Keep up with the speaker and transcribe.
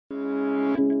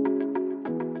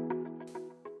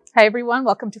Hi, everyone.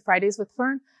 Welcome to Fridays with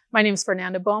Fern. My name is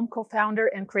Fernanda Bohme, co-founder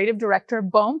and creative director of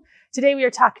Bohme. Today, we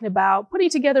are talking about putting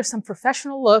together some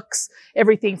professional looks,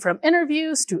 everything from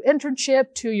interviews to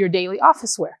internship to your daily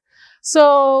office wear.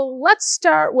 So let's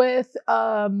start with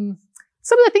some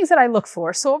of the things that I look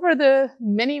for. So over the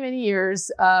many years,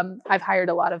 I've hired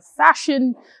a lot of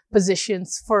fashion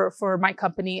positions for my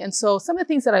company. And so some of the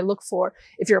things that I look for,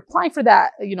 if you're applying for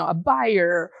that, a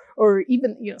buyer or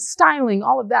even, styling,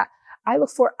 all of that, I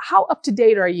look for how up to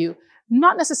date are you?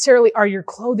 Not necessarily are your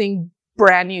clothing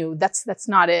brand new. That's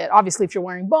not it. Obviously, if you're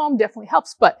wearing Bohme, definitely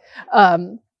helps. But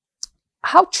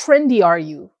how trendy are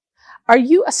you? Are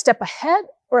you a step ahead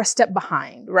or a step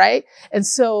behind, right? And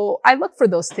so I look for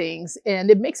those things,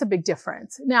 and it makes a big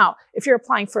difference. Now, if you're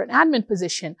applying for an admin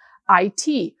position,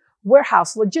 IT,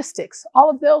 warehouse, logistics, all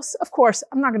of those, of course,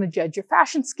 I'm not going to judge your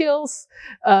fashion skills,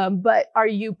 but are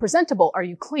you presentable? Are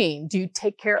you clean? Do you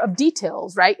take care of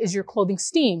details, right? Is your clothing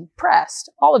steamed, pressed,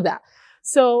 all of that?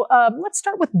 So let's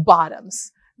start with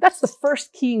bottoms. That's the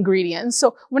first key ingredient. And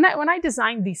so when I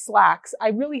designed these slacks, I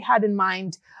really had in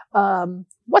mind,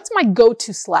 what's my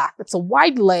go-to slack? It's a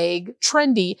wide leg,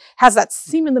 trendy, has that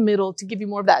seam in the middle to give you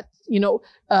more of that,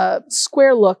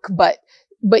 square look, but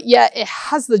yet it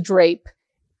has the drape.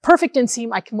 Perfect inseam,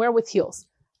 I can wear with heels.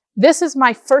 This is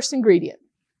my first ingredient.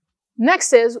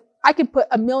 Next is, I can put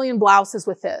a million blouses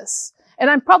with this, and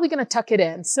I'm probably going to tuck it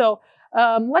in. So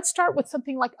let's start with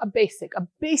something like a basic. A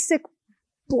basic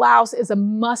blouse is a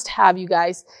must-have, you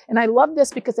guys. And I love this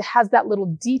because it has that little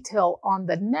detail on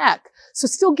the neck. So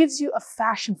it still gives you a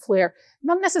fashion flair.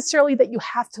 Not necessarily that you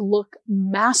have to look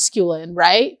masculine,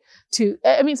 right?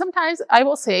 Sometimes I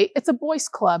will say it's a boys'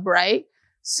 club, right?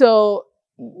 So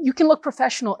you can look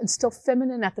professional and still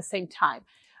feminine at the same time.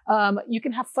 You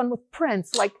can have fun with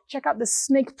prints, like check out this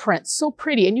snake print, so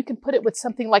pretty. And you can put it with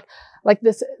something like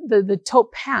this, the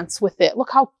taupe pants with it. Look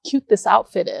how cute this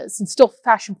outfit is, and still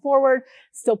fashion forward,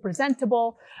 still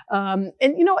presentable.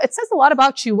 It says a lot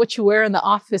about you, what you wear in the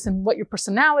office and what your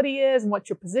personality is and what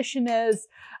your position is.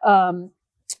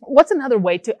 What's another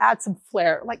way to add some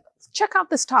flair? Like, check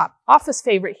out this top, office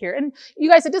favorite here. And you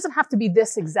guys, it doesn't have to be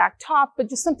this exact top, but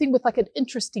just something with like an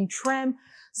interesting trim,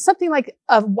 something like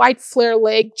a wide flare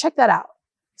leg. Check that out.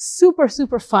 Super,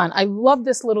 super fun. I love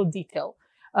this little detail.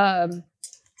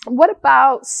 What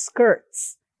about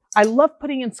skirts? I love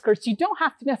putting in skirts. You don't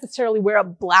have to necessarily wear a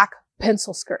black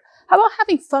pencil skirt. How about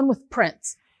having fun with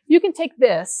prints? You can take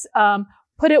this,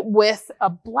 put it with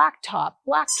a black top,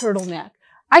 black turtleneck.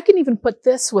 I can even put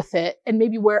this with it and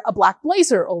maybe wear a black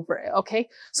blazer over it, okay?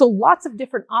 So lots of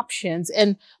different options.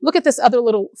 And look at this other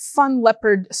little fun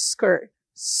leopard skirt.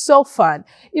 So fun.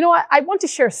 You know what? I want to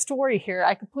share a story here.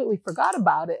 I completely forgot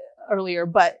about it earlier,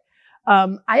 but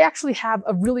I actually have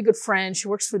a really good friend. She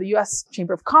works for the U.S.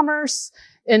 Chamber of Commerce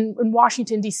in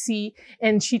Washington, D.C.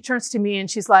 And she turns to me and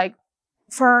she's like,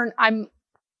 Fern,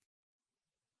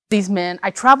 these men,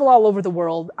 I travel all over the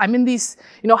world. I'm in these,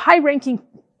 high-ranking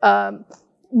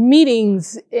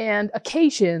meetings and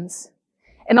occasions.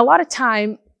 And a lot of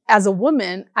time as a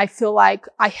woman, I feel like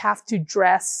I have to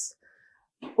dress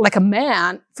like a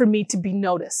man for me to be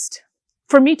noticed,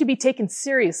 for me to be taken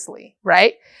seriously,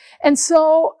 right? And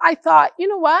so I thought, you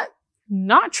know what?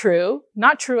 Not true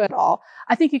at all.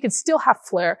 I think you can still have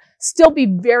flair, still be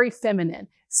very feminine,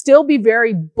 still be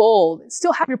very bold,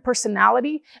 still have your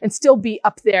personality, and still be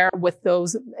up there with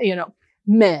those,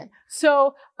 men.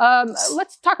 So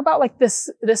let's talk about like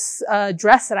this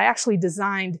dress that I actually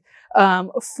designed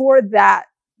for that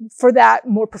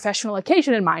more professional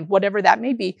occasion in mind, whatever that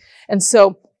may be. And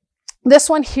so this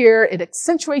one here, it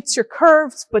accentuates your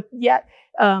curves, but yet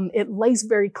it lays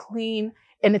very clean,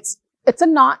 and it's a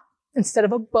knot instead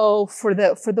of a bow for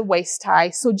the waist tie.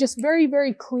 So just very,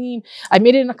 very clean. I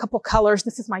made it in a couple colors.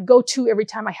 This is my go-to every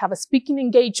time I have a speaking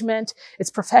engagement. It's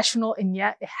professional, and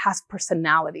yet it has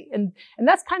personality. And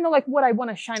that's kind of like what I want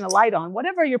to shine a light on.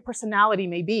 Whatever your personality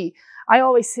may be, I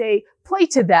always say, play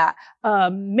to that.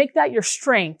 Make that your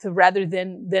strength rather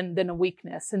than a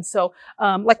weakness. And so,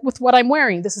 like with what I'm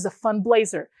wearing, this is a fun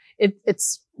blazer.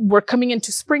 We're coming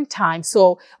into springtime,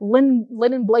 so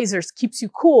linen blazers keeps you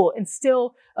cool and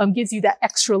still gives you that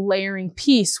extra layering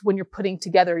piece when you're putting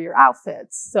together your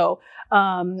outfits. So,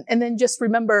 and then just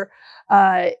remember,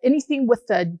 anything with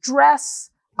the dress,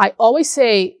 I always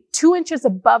say 2 inches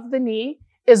above the knee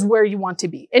is where you want to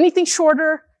be. Anything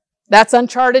shorter, that's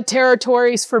uncharted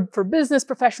territories for business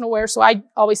professional wear. So I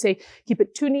always say keep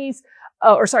it 2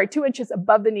 inches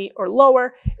above the knee or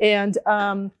lower. And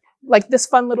like this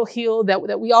fun little heel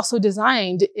that we also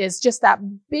designed is just that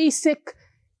basic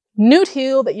nude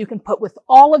heel that you can put with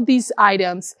all of these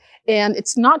items. And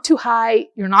it's not too high.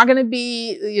 You're not going to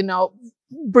be,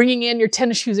 bringing in your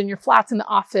tennis shoes and your flats in the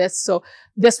office. So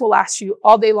this will last you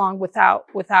all day long without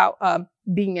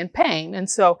being in pain. And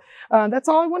so that's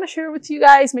all I want to share with you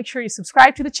guys. Make sure you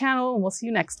subscribe to the channel, and we'll see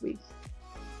you next week.